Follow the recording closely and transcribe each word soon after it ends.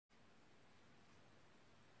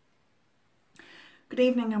Good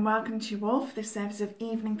evening and welcome to you all for this service of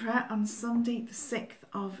evening prayer on Sunday the 6th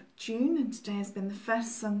of June, and today has been the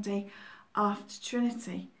first Sunday after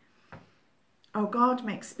Trinity. O God,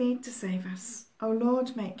 make speed to save us. O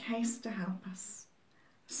Lord, make haste to help us.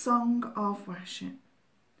 Song of Worship.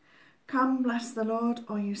 Come, bless the Lord,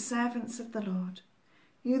 all you servants of the Lord,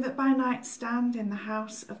 you that by night stand in the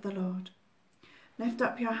house of the Lord. Lift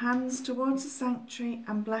up your hands towards the sanctuary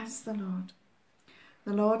and bless the Lord.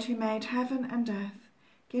 The Lord who made heaven and earth,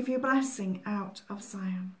 give you blessing out of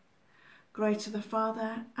Zion. Glory to the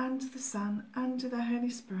Father, and to the Son, and to the Holy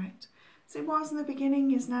Spirit, as it was in the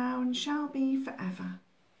beginning, is now, and shall be forever.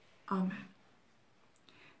 Amen.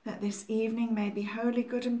 That this evening may be holy,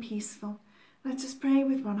 good and peaceful, let us pray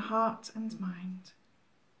with one heart and mind.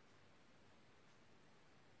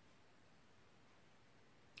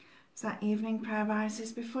 As that evening prayer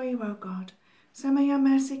rises before you, O God, so may your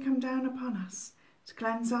mercy come down upon us, to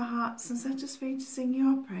cleanse our hearts and set us free to sing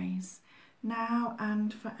your praise, now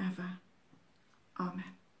and forever.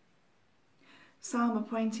 Amen. Psalm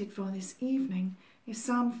appointed for this evening is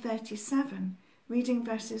Psalm 37, reading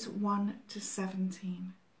verses 1 to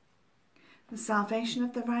 17. The salvation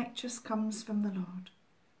of the righteous comes from the Lord.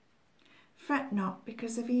 Fret not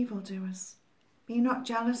because of evildoers. Be not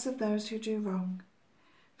jealous of those who do wrong,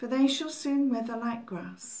 for they shall soon wither like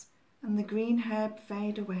grass, and the green herb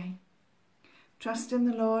fade away. Trust in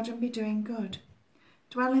the Lord and be doing good.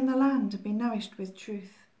 Dwell in the land and be nourished with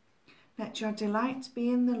truth. Let your delight be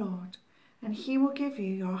in the Lord, and he will give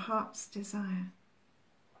you your heart's desire.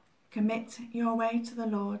 Commit your way to the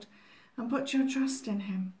Lord and put your trust in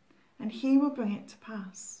him, and he will bring it to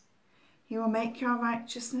pass. He will make your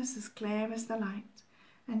righteousness as clear as the light,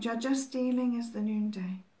 and your just dealing as the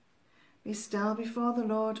noonday. Be still before the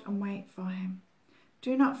Lord and wait for him.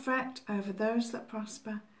 Do not fret over those that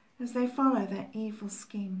prosper, as they follow their evil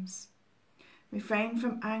schemes. Refrain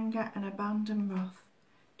from anger and abandon wrath.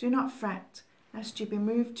 Do not fret, lest you be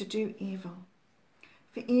moved to do evil.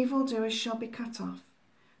 For evildoers shall be cut off,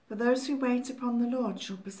 but those who wait upon the Lord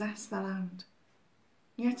shall possess the land.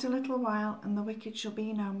 Yet a little while, and the wicked shall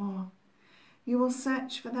be no more. You will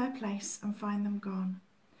search for their place and find them gone.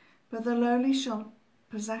 But the lowly shall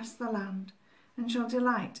possess the land, and shall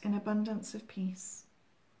delight in abundance of peace.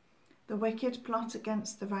 The wicked plot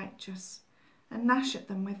against the righteous, and gnash at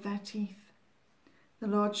them with their teeth. The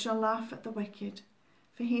Lord shall laugh at the wicked,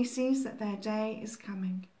 for he sees that their day is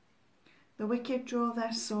coming. The wicked draw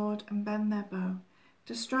their sword and bend their bow,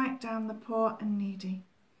 to strike down the poor and needy,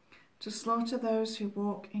 to slaughter those who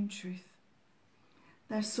walk in truth.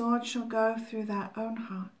 Their sword shall go through their own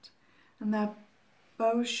heart, and their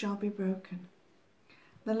bows shall be broken.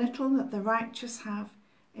 The little that the righteous have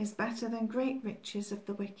is better than great riches of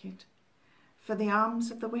the wicked. For the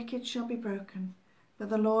arms of the wicked shall be broken, but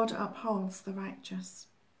the Lord upholds the righteous.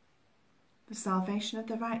 The salvation of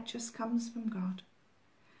the righteous comes from God.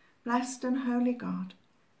 Blessed and holy God,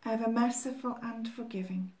 ever merciful and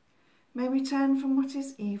forgiving, may we turn from what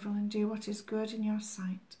is evil and do what is good in your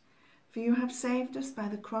sight. For you have saved us by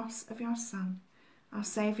the cross of your Son, our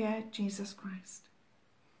Saviour, Jesus Christ.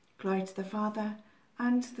 Glory to the Father,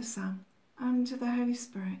 and to the Son, and to the Holy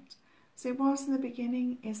Spirit, as it was in the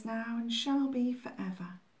beginning, is now, and shall be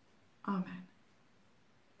forever. Amen.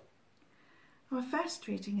 Our first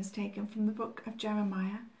reading is taken from the book of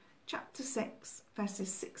Jeremiah, chapter 6,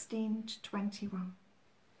 verses 16 to 21.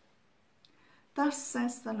 Thus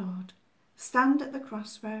says the Lord, stand at the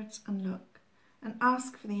crossroads and look, and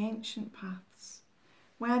ask for the ancient paths,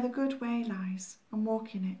 where the good way lies, and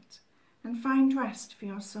walk in it, and find rest for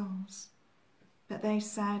your souls. But they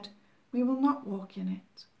said, we will not walk in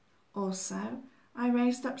it. Also, I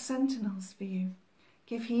raised up sentinels for you.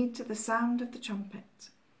 Give heed to the sound of the trumpet.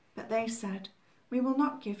 But they said, we will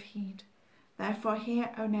not give heed. Therefore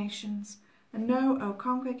hear, O nations, and know, O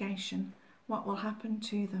congregation, what will happen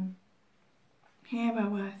to them. Hear,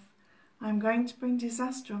 O earth, I am going to bring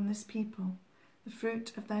disaster on this people, the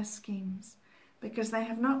fruit of their schemes, because they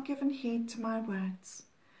have not given heed to my words.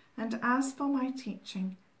 And as for my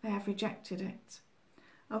teaching, they have rejected it.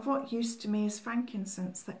 Of what use to me is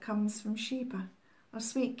frankincense that comes from Sheba, or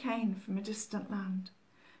sweet cane from a distant land?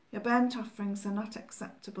 Your burnt offerings are not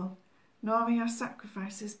acceptable, nor are your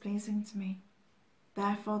sacrifices pleasing to me.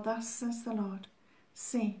 Therefore thus says the Lord,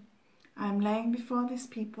 see, I am laying before this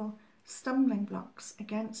people stumbling blocks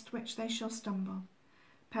against which they shall stumble.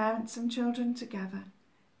 Parents and children together,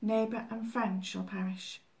 neighbour and friend shall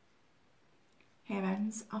perish. Here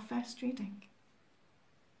ends our first reading.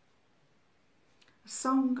 A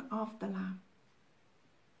Song of the Lamb.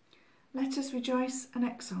 Let us rejoice and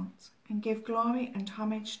exult, and give glory and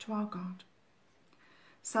homage to our God.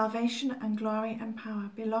 Salvation and glory and power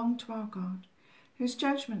belong to our God, whose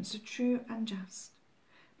judgments are true and just.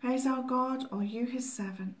 Praise our God, all you his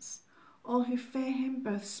servants, all who fear him,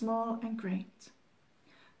 both small and great.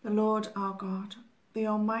 The Lord our God, the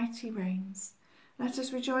Almighty reigns. Let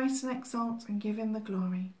us rejoice and exult and give him the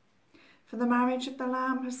glory. For the marriage of the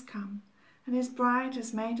Lamb has come, and his bride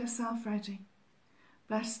has made herself ready.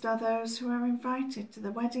 Blessed are those who are invited to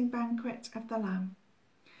the wedding banquet of the Lamb.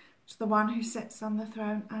 To the one who sits on the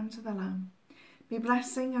throne and to the Lamb be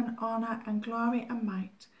blessing and honour and glory and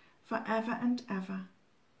might for ever and ever.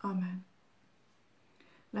 Amen.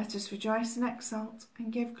 Let us rejoice and exult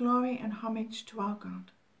and give glory and homage to our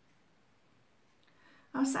God.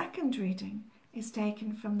 Our second reading is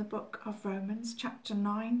taken from the book of Romans, chapter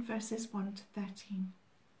 9, verses 1 to 13.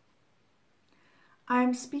 I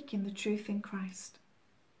am speaking the truth in Christ.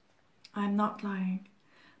 I am not lying.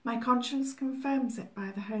 My conscience confirms it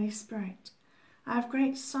by the Holy Spirit. I have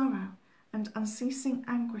great sorrow and unceasing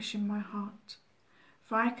anguish in my heart.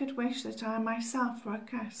 For I could wish that I myself were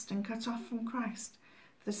accursed and cut off from Christ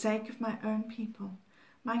for the sake of my own people,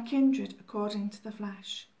 my kindred according to the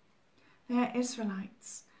flesh. They are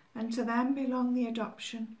Israelites, and to them belong the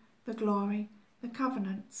adoption, the glory, the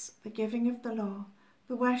covenants, the giving of the law,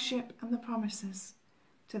 the worship and the promises.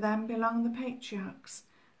 To them belong the patriarchs,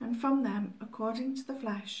 and from them, according to the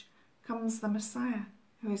flesh, comes the Messiah,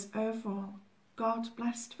 who is over all, God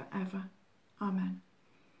blessed for ever. Amen.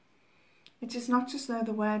 It is not as though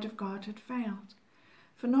the word of God had failed,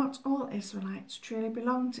 for not all Israelites truly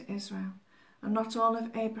belong to Israel, and not all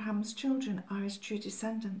of Abraham's children are his true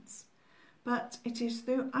descendants. But it is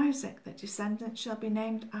through Isaac that descendants shall be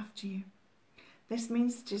named after you. This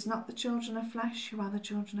means that it is not the children of flesh who are the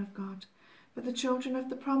children of God, but the children of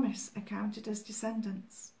the promise are counted as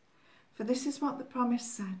descendants. For this is what the promise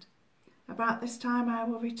said, about this time I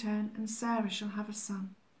will return, and Sarah shall have a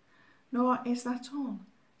son. Nor is that all.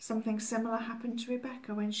 Something similar happened to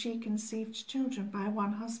Rebekah when she conceived children by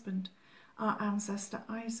one husband, our ancestor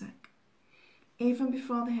Isaac. Even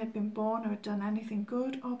before they had been born or had done anything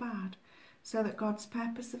good or bad, so that God's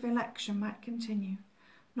purpose of election might continue,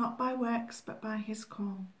 not by works but by his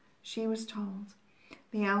call, she was told,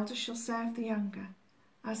 the elder shall serve the younger,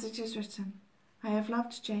 as it is written, I have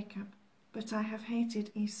loved Jacob, but I have hated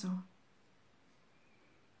Esau.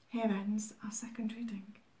 Here ends our second reading.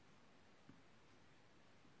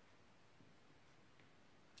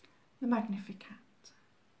 The Magnificat.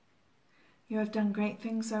 You have done great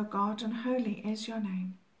things, O God, and holy is your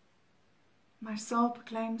name. My soul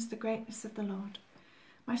proclaims the greatness of the Lord.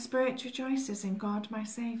 My spirit rejoices in God my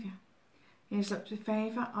Saviour. He has looked with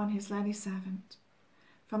favour on his lowly servant.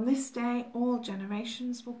 From this day all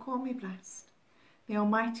generations will call me blessed. The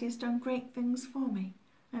Almighty has done great things for me,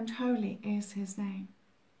 and holy is his name.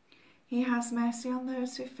 He has mercy on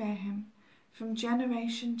those who fear him, from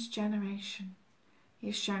generation to generation. He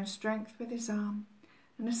has shown strength with his arm,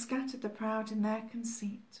 and has scattered the proud in their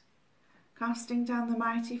conceit, casting down the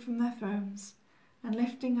mighty from their thrones, and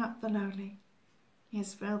lifting up the lowly. He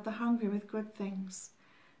has filled the hungry with good things,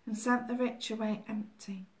 and sent the rich away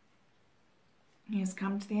empty. He has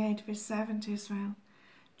come to the aid of his servant Israel,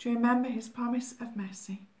 to remember his promise of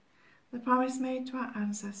mercy, the promise made to our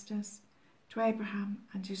ancestors, to Abraham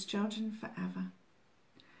and his children forever.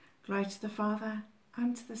 Glory to the Father,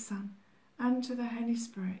 and to the Son, and to the Holy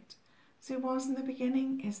Spirit, as it was in the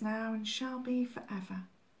beginning, is now, and shall be forever.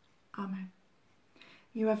 Amen.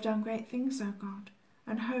 You have done great things, O God,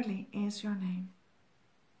 and holy is your name.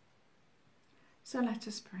 So let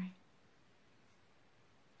us pray.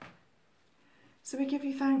 So we give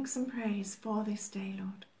you thanks and praise for this day,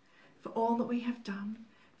 Lord, for all that we have done,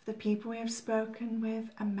 for the people we have spoken with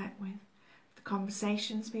and met with, for the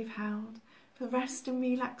conversations we've held, for the rest and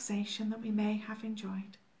relaxation that we may have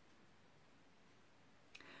enjoyed.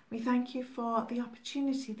 We thank you for the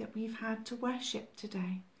opportunity that we've had to worship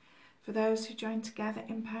today, for those who joined together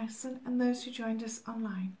in person and those who joined us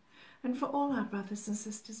online, and for all our brothers and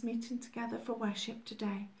sisters meeting together for worship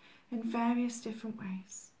today in various different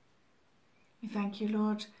ways. We thank you,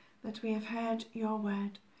 Lord, that we have heard your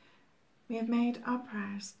word, we have made our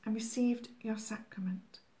prayers and received your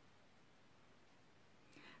sacrament.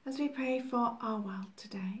 As we pray for our world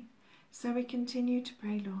today, so we continue to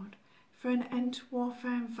pray, Lord, for an end to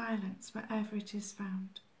warfare and violence wherever it is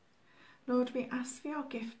found. Lord, we ask for your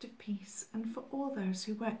gift of peace and for all those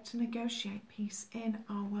who work to negotiate peace in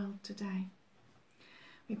our world today.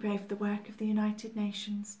 We pray for the work of the United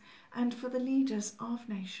Nations and for the leaders of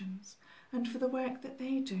nations and for the work that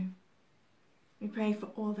they do. We pray for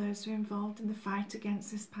all those who are involved in the fight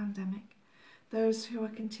against this pandemic, those who are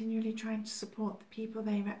continually trying to support the people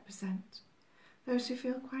they represent, those who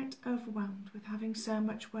feel quite overwhelmed with having so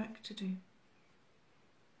much work to do.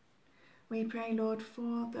 We pray, Lord,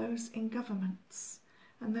 for those in governments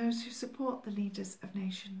and those who support the leaders of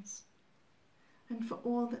nations, and for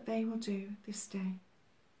all that they will do this day.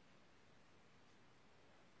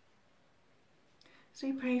 So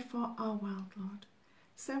we pray for our world, Lord.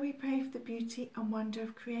 So we pray for the beauty and wonder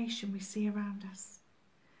of creation we see around us,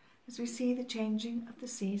 as we see the changing of the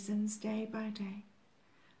seasons day by day,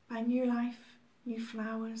 by new life, new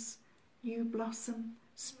flowers, new blossom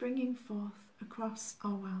springing forth across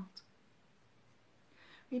our world.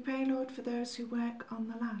 We pray, Lord, for those who work on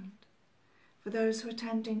the land, for those who are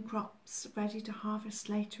tending crops ready to harvest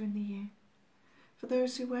later in the year, for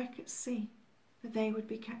those who work at sea, that they would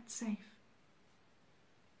be kept safe.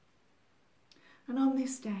 And on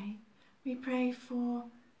this day, we pray for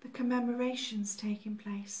the commemorations taking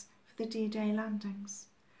place for the D-Day landings,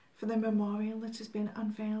 for the memorial that has been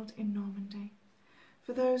unveiled in Normandy,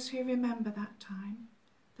 for those who remember that time,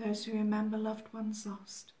 those who remember loved ones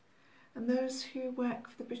lost, and those who work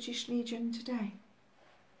for the British Legion today,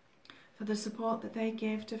 for the support that they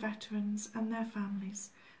give to veterans and their families,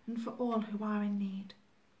 and for all who are in need.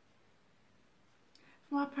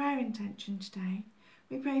 From our prayer intention today,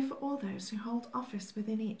 we pray for all those who hold office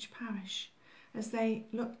within each parish, as they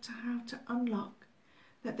look to how to unlock,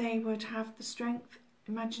 that they would have the strength,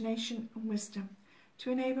 imagination and wisdom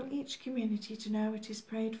to enable each community to know it is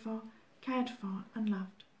prayed for, cared for and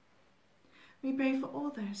loved. We pray for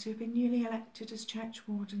all those who have been newly elected as church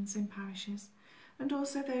wardens in parishes, and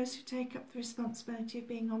also those who take up the responsibility of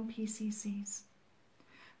being on PCCs.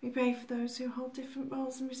 We pray for those who hold different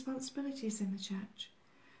roles and responsibilities in the church,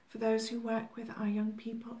 for those who work with our young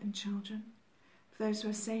people and children, for those who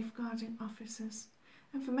are safeguarding officers,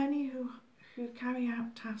 and for many who carry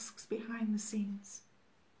out tasks behind the scenes.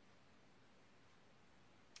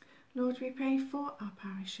 Lord, we pray for our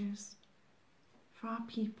parishes, for our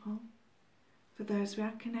people, for those we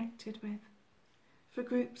are connected with, for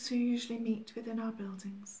groups who usually meet within our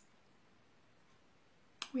buildings.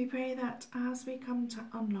 We pray that as we come to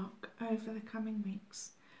unlock over the coming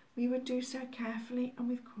weeks, we would do so carefully and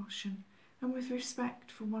with caution and with respect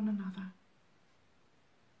for one another.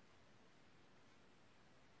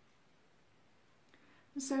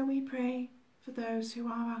 And so we pray for those who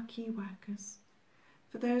are our key workers,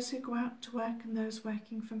 for those who go out to work and those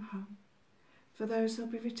working from home, for those who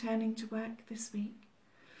will be returning to work this week,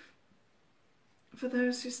 for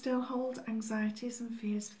those who still hold anxieties and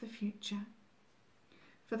fears for the future,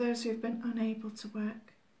 for those who have been unable to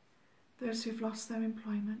work, those who have lost their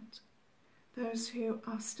employment, those who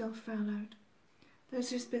are still furloughed,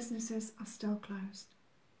 those whose businesses are still closed.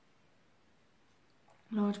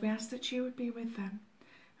 Lord, we ask that you would be with them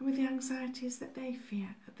and with the anxieties that they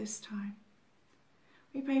fear at this time.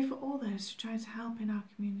 We pray for all those who try to help in our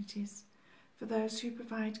communities, for those who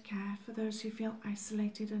provide care for those who feel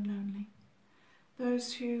isolated and lonely,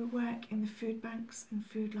 those who work in the food banks and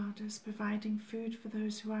food larders providing food for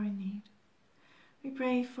those who are in need. We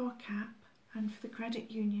pray for CAP and for the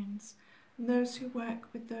credit unions and those who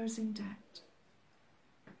work with those in debt.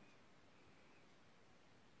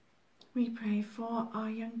 We pray for our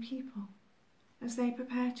young people as they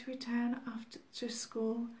prepare to return to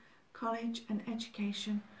school, college and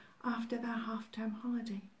education after their half-term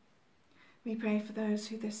holiday. We pray for those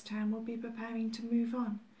who this term will be preparing to move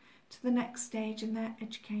on to the next stage in their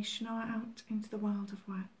education or out into the world of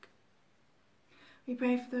work. We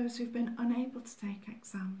pray for those who've been unable to take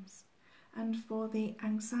exams and for the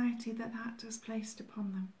anxiety that has placed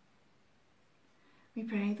upon them. We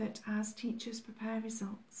pray that as teachers prepare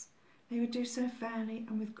results, they would do so fairly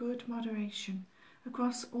and with good moderation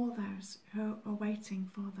across all those who are waiting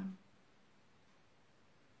for them.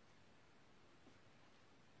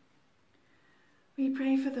 We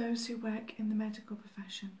pray for those who work in the medical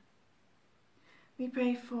profession. We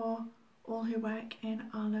pray for all who work in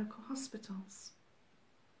our local hospitals,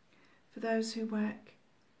 for those who work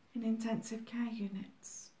in intensive care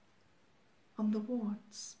units, on the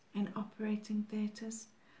wards, in operating theatres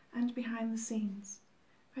and behind the scenes,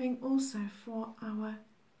 praying also for our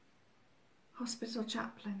hospital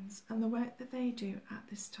chaplains and the work that they do at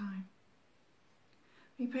this time.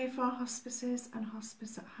 We pray for our hospices and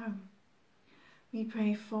hospice at home. We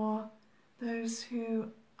pray for those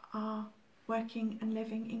who are working and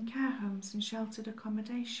living in care homes and sheltered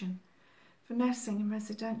accommodation, for nursing and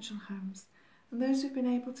residential homes, and those who've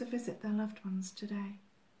been able to visit their loved ones today.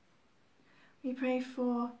 We pray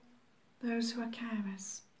for those who are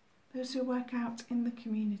carers, those who work out in the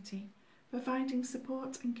community, providing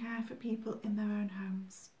support and care for people in their own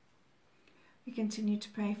homes. We continue to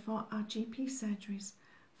pray for our GP surgeries,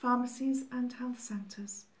 pharmacies and health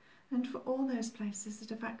centres, and for all those places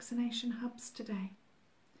that are vaccination hubs today.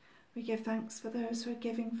 We give thanks for those who are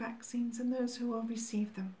giving vaccines and those who will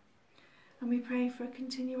receive them. And we pray for a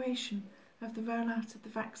continuation of the rollout of the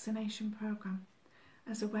vaccination programme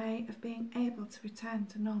as a way of being able to return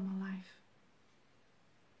to normal life.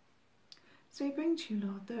 So we bring to you,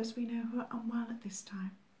 Lord, those we know who are unwell at this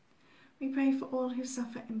time. We pray for all who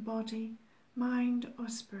suffer in body, mind or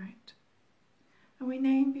spirit. And we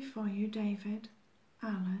name before you David,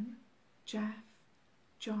 Alan, Jeff,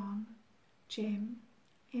 John, Jim,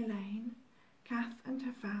 Elaine, Kath and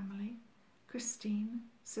her family, Christine,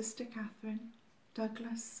 Sister Catherine,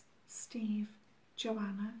 Douglas, Steve,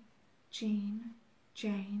 Joanna, Jean,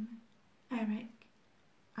 Jane, Eric,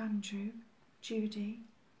 Andrew, Judy,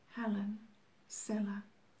 Helen, Scylla,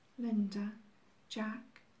 Linda,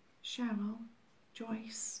 Jack, Cheryl,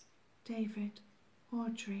 Joyce, David,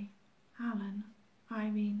 Audrey, Alan,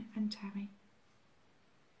 Irene and Terry.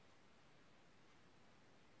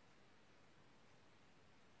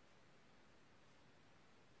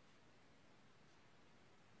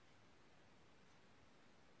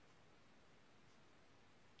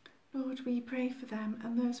 Lord, we pray for them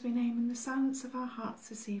and those we name in the silence of our hearts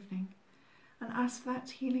this evening, and ask for that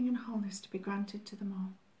healing and wholeness to be granted to them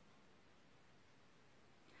all.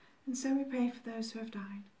 And so we pray for those who have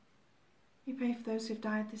died. We pray for those who have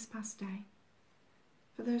died this past day,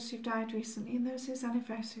 for those who have died recently and those whose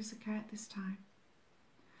anniversaries occur at this time.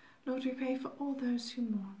 Lord, we pray for all those who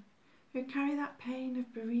mourn, who carry that pain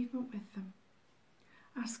of bereavement with them,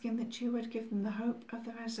 asking that you would give them the hope of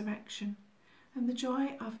the resurrection and the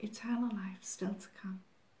joy of eternal life still to come.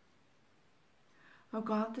 O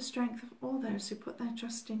God, the strength of all those who put their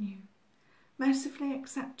trust in you, mercifully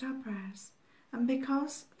accept our prayers, and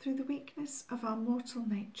because, through the weakness of our mortal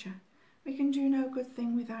nature, we can do no good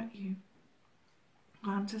thing without you,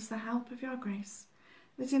 grant us the help of your grace,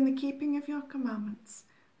 that in the keeping of your commandments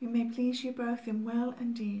we may please you both in will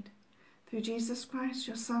and deed, through Jesus Christ,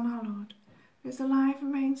 your Son, our Lord, who is alive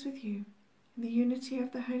and reigns with you, in the unity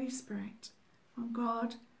of the Holy Spirit, one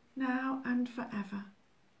God, now and forever.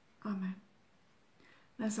 Amen.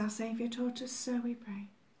 And as our Saviour taught us, so we pray.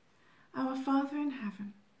 Our Father in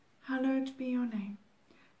heaven, hallowed be your name.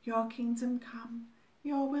 Your kingdom come,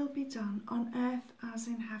 your will be done on earth as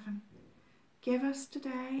in heaven. Give us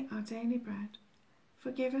today our daily bread.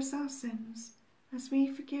 Forgive us our sins, as we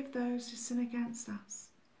forgive those who sin against us.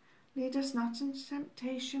 Lead us not into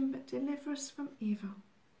temptation, but deliver us from evil.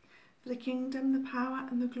 For the kingdom, the power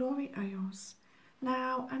and the glory are yours,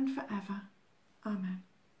 now and forever. Amen.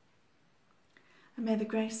 And may the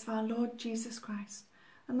grace of our Lord Jesus Christ,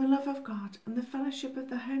 and the love of God, and the fellowship of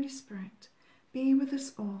the Holy Spirit be with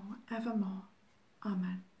us all evermore.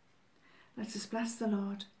 Amen. Let us bless the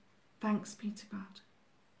Lord. Thanks be to God.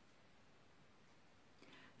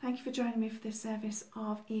 Thank you for joining me for this service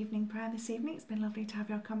of evening prayer this evening. It's been lovely to have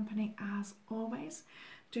your company as always.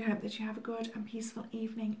 I do hope that you have a good and peaceful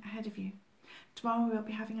evening ahead of you. Tomorrow we will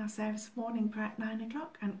be having our service of morning prayer at 9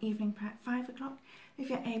 o'clock and evening prayer at 5 o'clock if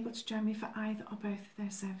you're able to join me for either or both of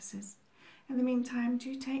those services. In the meantime,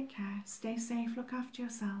 do take care, stay safe, look after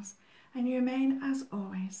yourselves, and you remain, as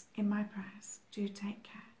always, in my prayers. Do take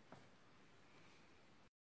care.